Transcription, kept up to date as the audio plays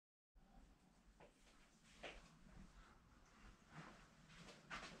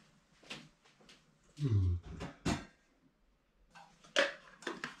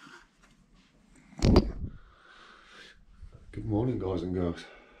morning, guys and girls.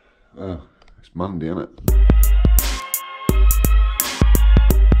 Well, it's Monday, isn't it?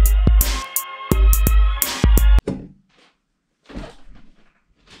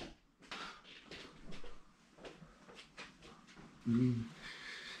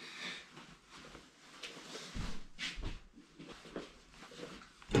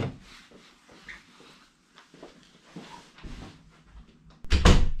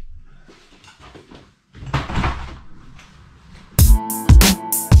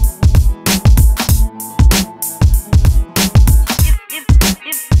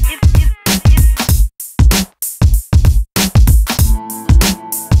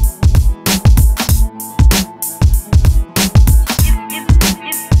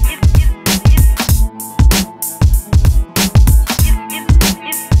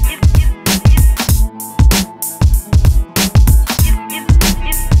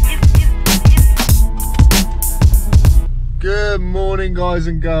 Guys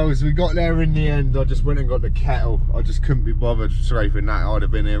and girls, we got there in the end. I just went and got the kettle. I just couldn't be bothered scraping that. I'd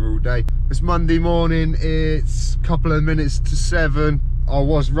have been here all day. It's Monday morning, it's a couple of minutes to 7. I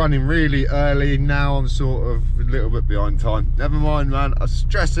was running really early, now I'm sort of a little bit behind time. Never mind, man, I'm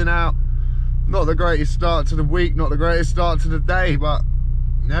stressing out. Not the greatest start to the week, not the greatest start to the day, but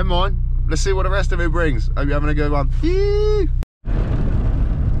never mind. Let's see what the rest of it brings. Hope you're having a good one. Yee!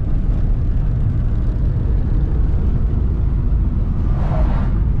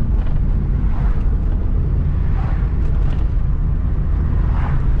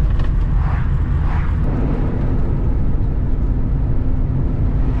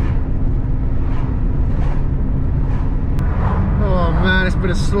 Been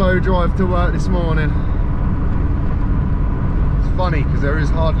a slow drive to work this morning. It's funny because there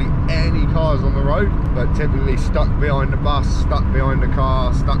is hardly any cars on the road, but typically stuck behind the bus, stuck behind the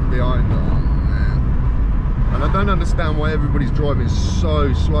car, stuck behind. Oh man! And I don't understand why everybody's driving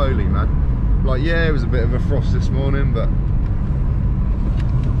so slowly, man. Like, yeah, it was a bit of a frost this morning, but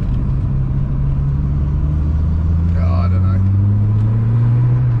oh, I don't know.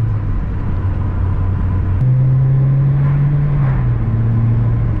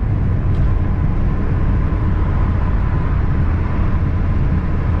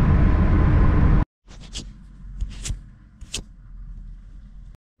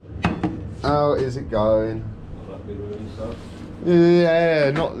 How is it going?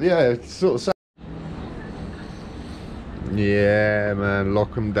 Yeah, it's sort of. Yeah, man,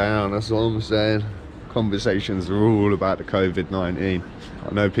 lock them down. That's all I'm saying. Conversations are all about the COVID-19.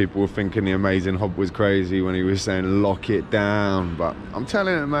 I know people were thinking the amazing Hob was crazy when he was saying lock it down, but I'm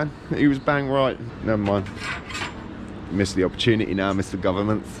telling you, man, he was bang right. Never mind. Missed the opportunity now, Mr.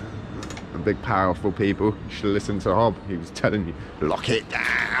 Government. The big, powerful people. You should listen to Hob. He was telling you, lock it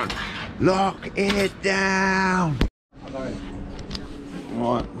down. Lock it down!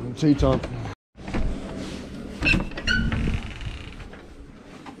 Right, tea time.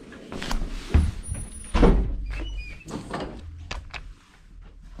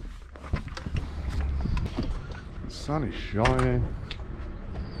 The sun is shining,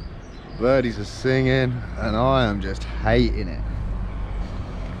 birdies are singing, and I am just hating it.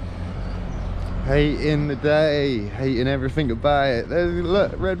 Hating the day, hating everything about it. There's,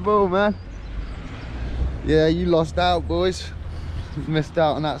 look, Red Bull, man. Yeah, you lost out, boys. Missed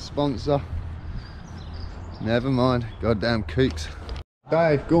out on that sponsor. Never mind, goddamn kooks.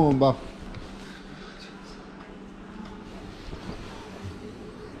 Dave, go on, buff.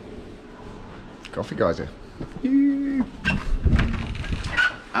 Coffee guys here. And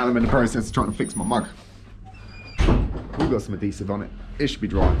I'm in the process of trying to fix my mug. We've got some adhesive on it. It should be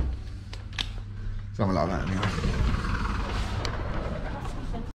dry. Something like that anyway.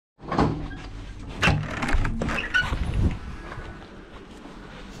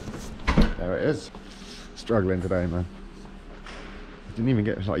 There it is. Struggling today, man. Didn't even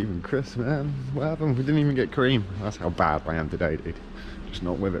get like even crisp, man. What happened? We didn't even get cream. That's how bad I am today, dude. Just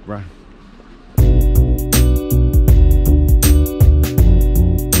not with it, bro.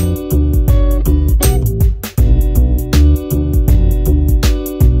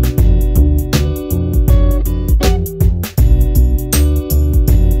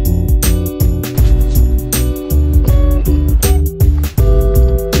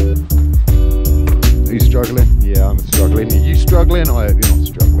 Struggling? I hope you're not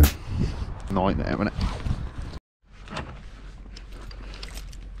struggling. Nightmare, isn't it?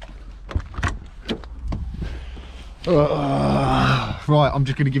 Right, I'm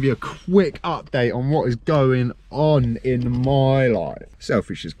just going to give you a quick update on what is going on in my life.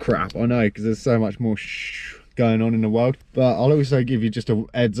 Selfish as crap, I know, because there's so much more going on in the world. But I'll also give you just a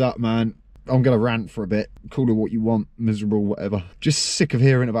heads up, man. I'm gonna rant for a bit, call it what you want, miserable, whatever. Just sick of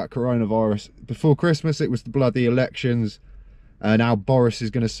hearing about coronavirus. Before Christmas it was the bloody elections, and now Boris is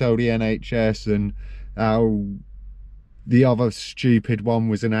gonna sell the NHS, and how the other stupid one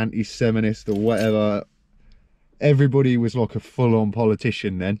was an anti-Semitist or whatever. Everybody was like a full-on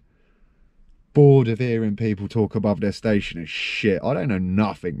politician then. Bored of hearing people talk above their station and shit. I don't know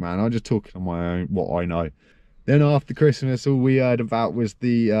nothing, man. I'm just talking on my own, what I know. Then after Christmas, all we heard about was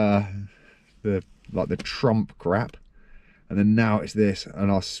the Trump crap, and then now it's this.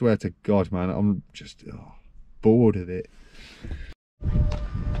 And I swear to God, man, I'm just bored of it.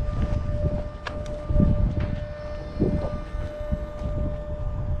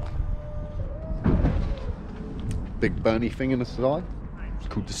 Big burny thing in the sky. It's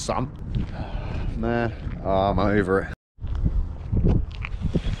called the sun. Man, I'm over it.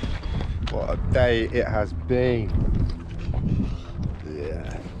 What a day it has been.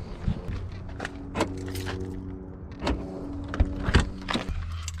 Yeah.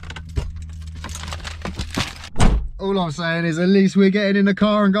 All I'm saying is at least we're getting in the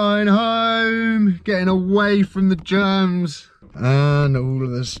car and going home, getting away from the germs and all of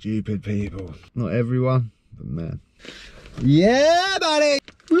the stupid people. Not everyone, but man. Yeah, buddy!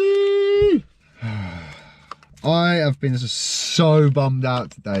 Woo! I have been so bummed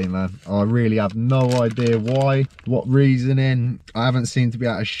out today, man. I really have no idea why, what reasoning. I haven't seemed to be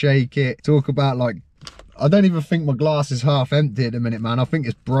able to shake it. Talk about, like, I don't even think my glass is half empty at the minute, man. I think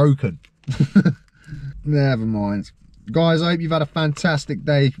it's broken. Never mind. Guys, I hope you've had a fantastic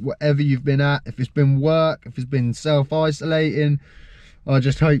day, whatever you've been at. If it's been work, if it's been self-isolating, I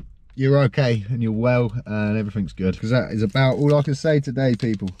just hope you're okay and you're well and everything's good, because that is about all I can say today,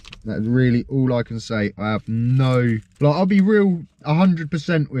 people. That is really all I can say. I have no, like, I'll be real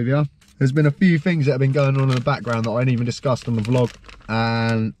 100% with you. There's been a few things that have been going on in the background that I ain't even discussed on the vlog,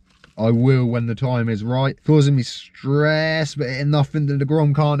 and I will when the time is right. Causing me stress, but it ain't nothing that the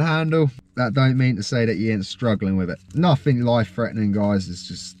Grom can't handle. That don't mean to say that you ain't struggling with it. Nothing life-threatening, guys.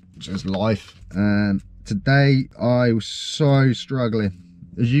 It's just life. And today I was so struggling.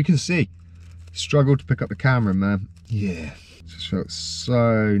 As you can see, struggled to pick up the camera, man. Yeah, just felt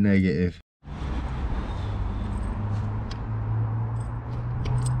so negative.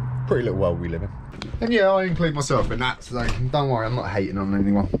 Pretty little world we live in. And yeah, I include myself in that, so don't worry, I'm not hating on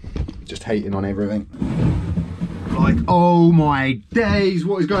anyone. Just hating on everything. Like, oh my days,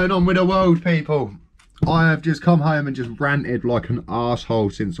 what is going on with the world, people? I have just come home and just ranted like an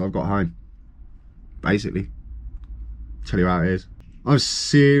arsehole since I've got home. Basically. Tell you how it is. I'm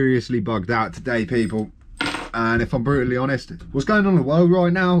seriously bugged out today, people. And if I'm brutally honest, what's going on in the world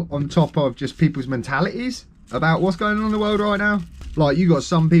right now, on top of just people's mentalities about what's going on in the world right now, like, you got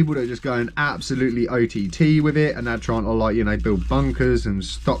some people that are just going absolutely OTT with it, and they're trying to, like, you know, build bunkers and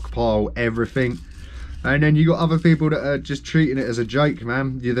stockpile everything. And then you got other people that are just treating it as a joke,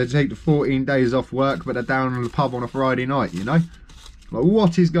 man. They take the 14 days off work, but they're down in the pub on a Friday night, you know? Like,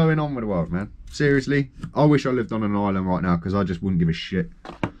 what is going on with the world, man? Seriously, I wish I lived on an island right now, because I just wouldn't give a shit.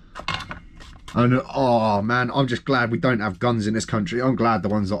 And oh man, I'm just glad we don't have guns in this country. I'm glad the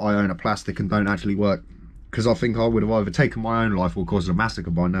ones that I own are plastic and don't actually work, because I think I would have either taken my own life or caused a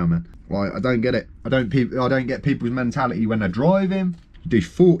massacre by now, man. Like, I don't get it. I don't get people's mentality when they're driving. You do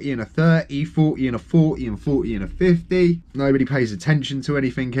 40 and a 30, 40 and a 40, and 40 and a 50. Nobody pays attention to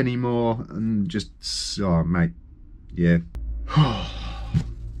anything anymore, and just, oh mate, yeah.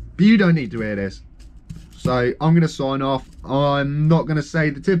 But you don't need to hear this, so I'm gonna sign off. I'm not gonna say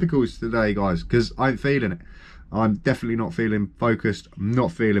the typicals today, guys, because I ain't feeling it. I'm definitely not feeling focused. I'm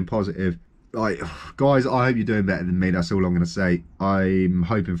not feeling positive. Like, guys, I hope you're doing better than me. That's all I'm gonna say. I'm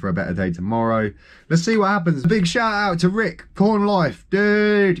hoping for a better day tomorrow. Let's see what happens. Big shout out to Rick, Corn Life,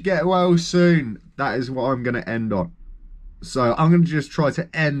 dude, get well soon. That is what I'm gonna end on. So I'm gonna just try to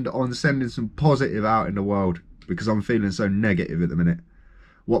end on sending some positive out in the world, because I'm feeling so negative at the minute.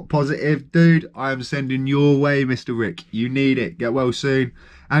 What positive, dude? I am sending your way, Mr. Rick. You need it. Get well soon.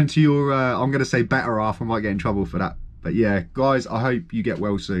 And to your, I'm going to say better half. I might get in trouble for that. But yeah, guys, I hope you get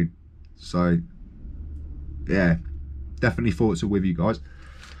well soon. So, yeah, definitely thoughts are with you guys.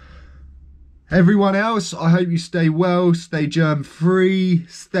 Everyone else, I hope you stay well, stay germ-free,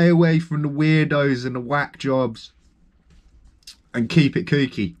 stay away from the weirdos and the whack jobs, and keep it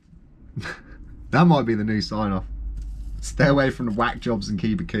kooky. That might be the new sign-off. Stay away from the whack jobs and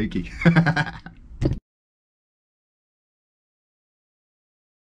keep it kooky.